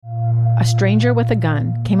a stranger with a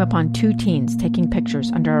gun came upon two teens taking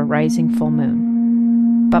pictures under a rising full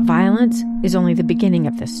moon. But violence is only the beginning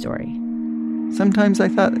of this story. Sometimes I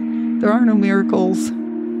thought, there are no miracles.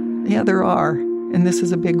 Yeah, there are, and this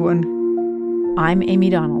is a big one. I'm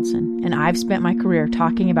Amy Donaldson, and I've spent my career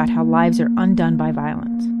talking about how lives are undone by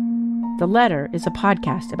violence. The Letter is a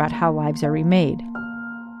podcast about how lives are remade.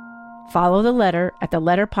 Follow The Letter at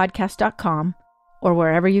theletterpodcast.com or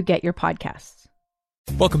wherever you get your podcasts.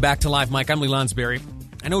 Welcome back to Live Mike. I'm Lee Lonsberry.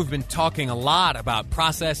 I know we've been talking a lot about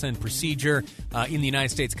process and procedure in the United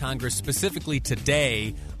States Congress, specifically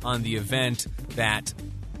today on the event that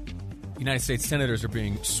United States senators are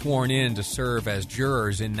being sworn in to serve as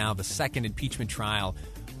jurors in now the second impeachment trial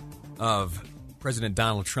of President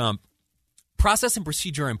Donald Trump. Process and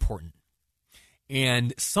procedure are important.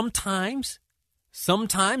 And sometimes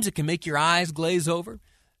it can make your eyes glaze over.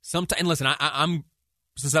 And listen, I'm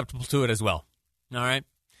susceptible to it as well. All right?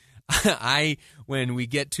 When we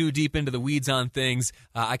get too deep into the weeds on things,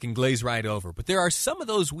 I can glaze right over. But there are some of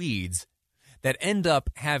those weeds that end up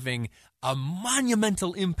having a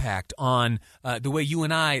monumental impact on the way you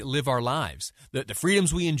and I live our lives, the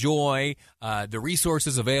freedoms we enjoy, the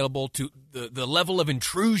resources available, to the level of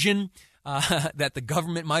intrusion that the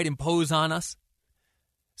government might impose on us.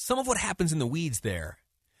 Some of what happens in the weeds there,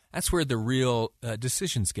 that's where the real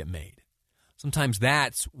decisions get made. Sometimes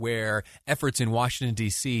that's where efforts in Washington,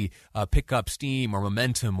 D.C. Pick up steam or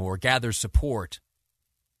momentum or gather support.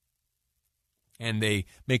 And they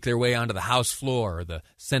make their way onto the House floor or the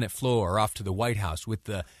Senate floor or off to the White House with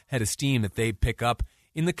the head of steam that they pick up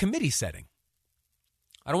in the committee setting.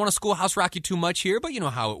 I don't want to schoolhouse rock you too much here, but you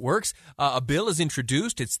know how it works. A bill is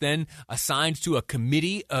introduced. It's then assigned to a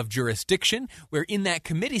committee of jurisdiction, where in that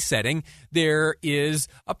committee setting, there is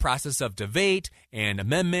a process of debate and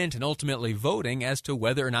amendment and ultimately voting as to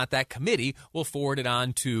whether or not that committee will forward it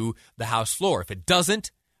on to the House floor. If it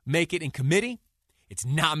doesn't make it in committee, it's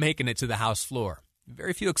not making it to the House floor.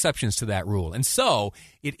 Very few exceptions to that rule. And so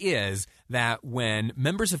it is that when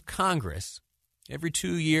members of Congress, every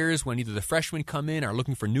 2 years, when either the freshmen come in, are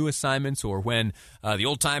looking for new assignments, or when the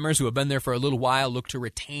old-timers who have been there for a little while look to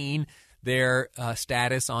retain their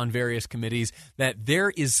status on various committees, that there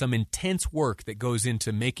is some intense work that goes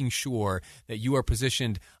into making sure that you are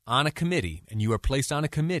positioned on a committee and you are placed on a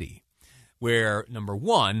committee where, number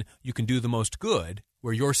one, you can do the most good,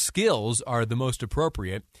 where your skills are the most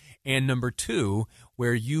appropriate, and number two,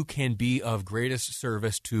 where you can be of greatest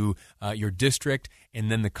service to your district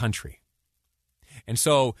and then the country. And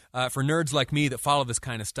so for nerds like me that follow this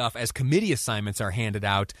kind of stuff, as committee assignments are handed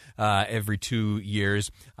out every 2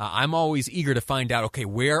 years, I'm always eager to find out, okay,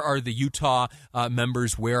 where are the Utah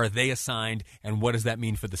members? Where are they assigned? And what does that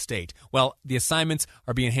mean for the state? Well, the assignments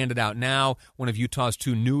are being handed out now. One of Utah's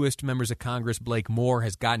two newest members of Congress, Blake Moore,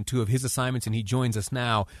 has gotten 2 of his assignments, and he joins us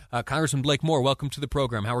now. Congressman Blake Moore, welcome to the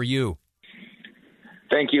program. How are you?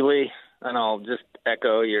 Thank you, Lee. And I'll just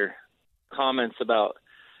echo your comments about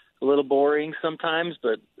a little boring sometimes,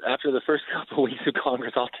 but after the first couple of weeks of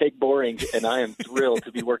Congress, I'll take boring, and I am thrilled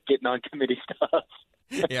to be getting on committee stuff.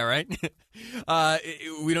 Yeah, right?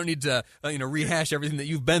 We don't need to rehash everything that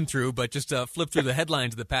you've been through, but just flip through the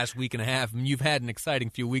headlines of the past week and a half. I mean, you've had an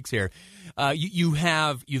exciting few weeks here.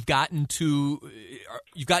 You've gotten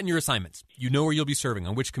your assignments. You know where you'll be serving,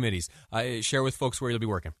 on which committees. Share with folks where you'll be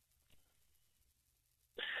working.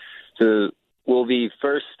 So we'll be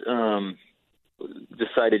first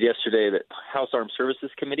decided yesterday that House Armed Services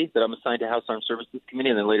Committee, that I'm assigned to House Armed Services Committee,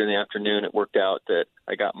 and then later in the afternoon it worked out that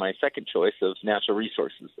I got my second choice of natural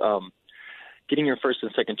resources. Getting your first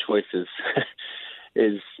and second choices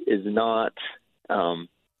is not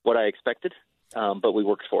what I expected, but we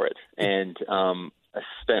worked for it. And I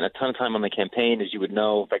spent a ton of time on the campaign, as you would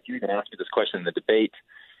know. In fact, you even asked me this question in the debate,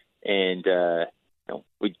 and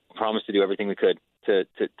we promised to do everything we could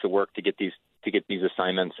to work to get these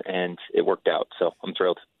assignments, and it worked out. So I'm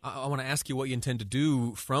thrilled. I want to ask you what you intend to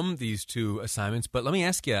do from these 2 assignments, but let me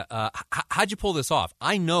ask you, how'd you pull this off?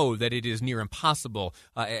 I know that it is near impossible,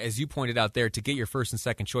 as you pointed out there, to get your first and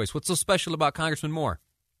second choice. What's so special about Congressman Moore?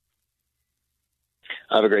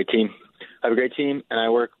 I have a great team. And I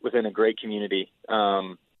work within a great community.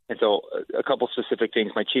 And so a couple specific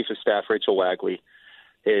things. My chief of staff, Rachel Wagley,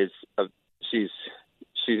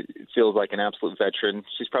 she feels like an absolute veteran.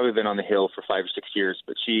 She's probably been on the Hill for 5 or 6 years,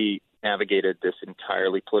 but she navigated this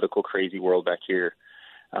entirely political, crazy world back here,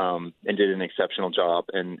 and did an exceptional job.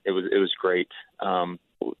 And it was great.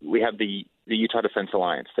 We have the Utah Defense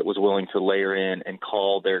Alliance that was willing to layer in and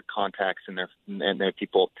call their contacts and their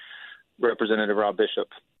people. Representative Rob Bishop,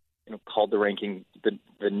 called the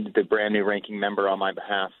brand new ranking member on my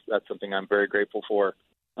behalf. That's something I'm very grateful for.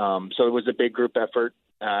 So it was a big group effort,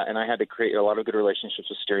 and I had to create a lot of good relationships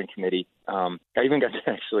with steering committee. I even got to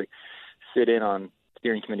actually sit in on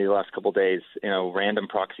steering committee the last couple of days, random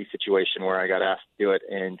proxy situation where I got asked to do it,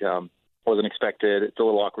 and wasn't expected. It's a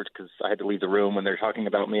little awkward because I had to leave the room when they're talking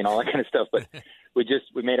about me and all that kind of stuff, but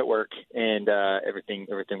we made it work, and everything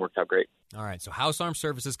worked out great. All right, so House Armed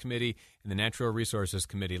Services Committee and the Natural Resources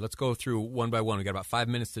Committee. Let's go through one by one. We've got about 5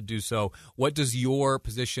 minutes to do so. What does your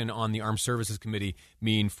position on the Armed Services Committee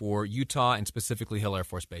mean for Utah and specifically Hill Air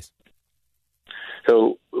Force Base?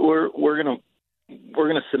 So we're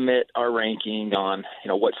gonna submit our ranking on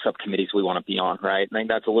what subcommittees we want to be on, right? I think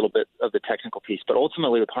that's a little bit of the technical piece, but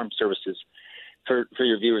ultimately with Armed Services, for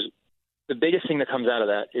your viewers, the biggest thing that comes out of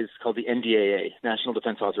that is called the NDAA, National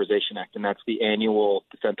Defense Authorization Act, and that's the annual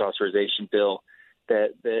defense authorization bill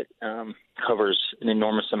that covers an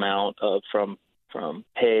enormous amount of from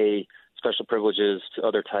pay, special privileges to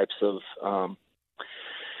other types of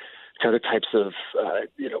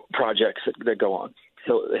projects that go on.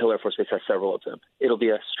 Hill Air Force Base has several of them. It'll be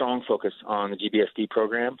a strong focus on the GBSD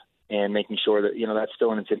program and making sure that that's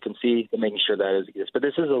still in its infancy, and making sure that exists. But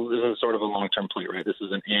this is sort of a long-term plea, right? This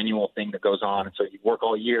is an annual thing that goes on, and so you work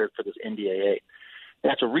all year for this NDAA.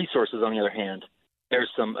 Natural Resources, on the other hand, there's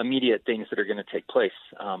some immediate things that are going to take place.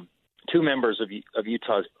 Two members of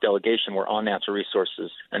Utah's delegation were on Natural Resources,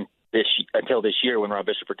 and until this year when Rob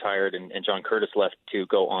Bishop retired and John Curtis left to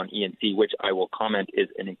go on E&C, which I will comment is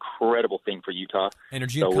an incredible thing for Utah.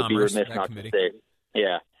 Energy and Commerce, that committee.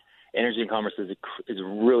 Yeah. Energy and Commerce is a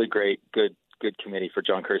really great, good committee for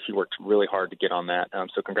John Curtis. He worked really hard to get on that,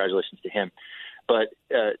 so congratulations to him. But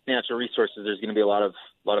Natural Resources, there's going to be a lot of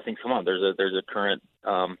things come on. There's a current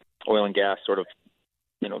oil and gas sort of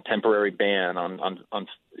temporary ban on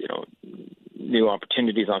new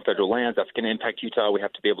opportunities on federal lands. That's going to impact Utah. We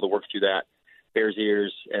have to be able to work through that. Bears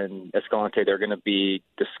Ears and Escalante, they're going to be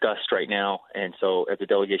discussed right now. And so as a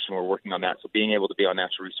delegation, we're working on that. So being able to be on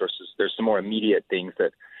Natural Resources, there's some more immediate things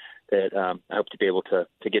that I hope to be able to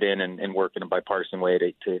get in and work in a bipartisan way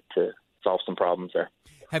to solve some problems there.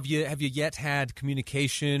 Have you yet had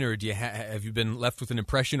communication, or have you been left with an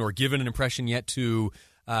impression or given an impression yet to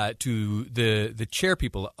the chair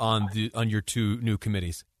people on your two new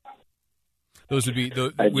committees? Those would be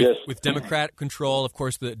with Democrat control. Of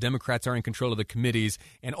course, the Democrats are in control of the committees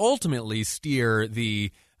and ultimately steer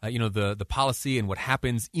the policy and what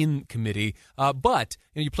happens in committee. But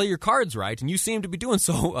you play your cards right, and you seem to be doing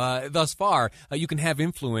so thus far. You can have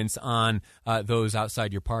influence on those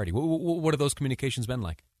outside your party. What have those communications been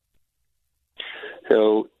like?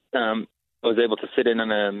 So I was able to sit in on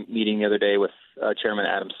a meeting the other day with Chairman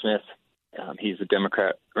Adam Smith. He's a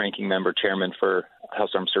Democrat ranking member chairman for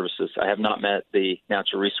House Armed Services. I have not met the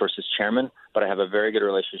Natural Resources chairman, but I have a very good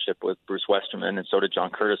relationship with Bruce Westerman, and so did John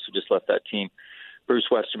Curtis, who just left that team. Bruce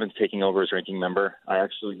Westerman's taking over as ranking member. I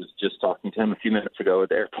actually was just talking to him a few minutes ago at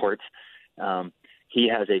the airport. He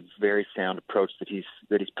has a very sound approach that he's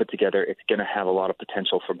put together. It's going to have a lot of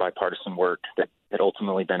potential for bipartisan work that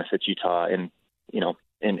ultimately benefits Utah in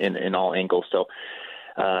all angles. So,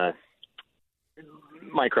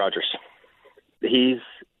 Mike Rogers, he's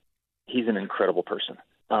an incredible person.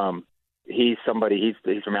 He's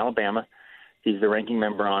from Alabama. He's the ranking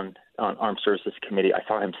member on Armed Services Committee. I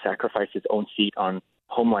saw him sacrifice his own seat on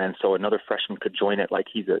Homeland so another freshman could join it. Like,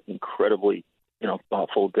 he's an incredibly,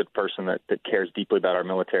 thoughtful, good person that cares deeply about our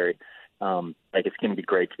military. It's going to be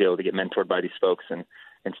great to be able to get mentored by these folks and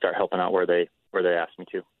start helping out where they asked me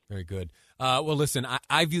to. Very good. Well, listen,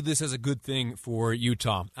 I view this as a good thing for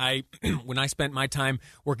Utah. When I spent my time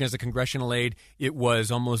working as a congressional aide, it was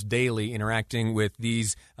almost daily interacting with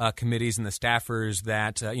these committees and the staffers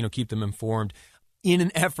that keep them informed in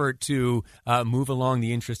an effort to move along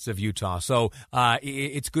the interests of Utah. So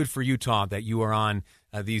it's good for Utah that you are on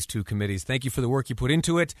these two committees. Thank you for the work you put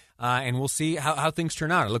into it, and we'll see how things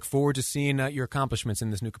turn out. I look forward to seeing your accomplishments in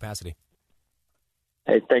this new capacity.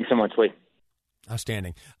 Hey, thanks so much, Lee.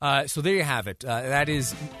 Outstanding. So there you have it. That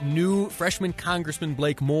is new freshman Congressman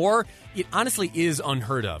Blake Moore. It honestly is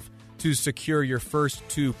unheard of to secure your first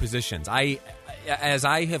two positions. As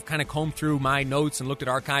I have kind of combed through my notes and looked at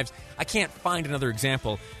archives, I can't find another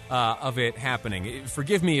example of it happening.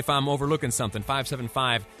 Forgive me if I'm overlooking something.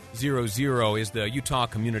 57500 is the Utah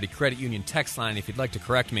Community Credit Union text line if you'd like to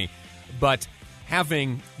correct me. But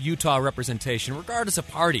having Utah representation, regardless of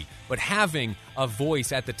party, but having a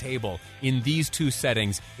voice at the table in these two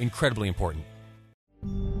settings, incredibly important.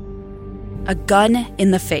 A gun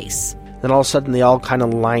in the face. Then all of a sudden they all kind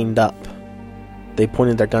of lined up. They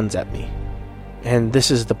pointed their guns at me. And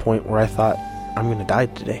this is the point where I thought, I'm going to die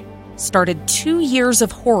today. Started 2 years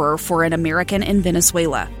of horror for an American in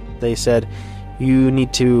Venezuela. They said, You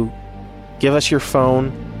need to give us your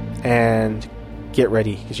phone and get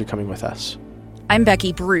ready because you're coming with us. I'm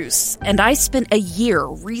Becky Bruce, and I spent a year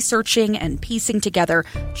researching and piecing together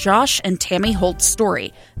Josh and Tammy Holt's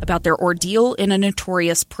story about their ordeal in a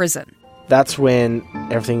notorious prison. That's when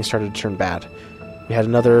everything started to turn bad. We had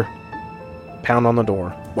another pound on the door.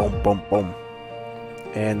 Boom, boom, boom.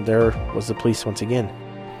 And there was the police once again.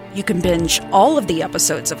 You can binge all of the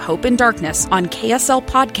episodes of Hope in Darkness on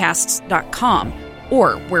KSLpodcasts.com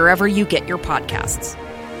or wherever you get your podcasts.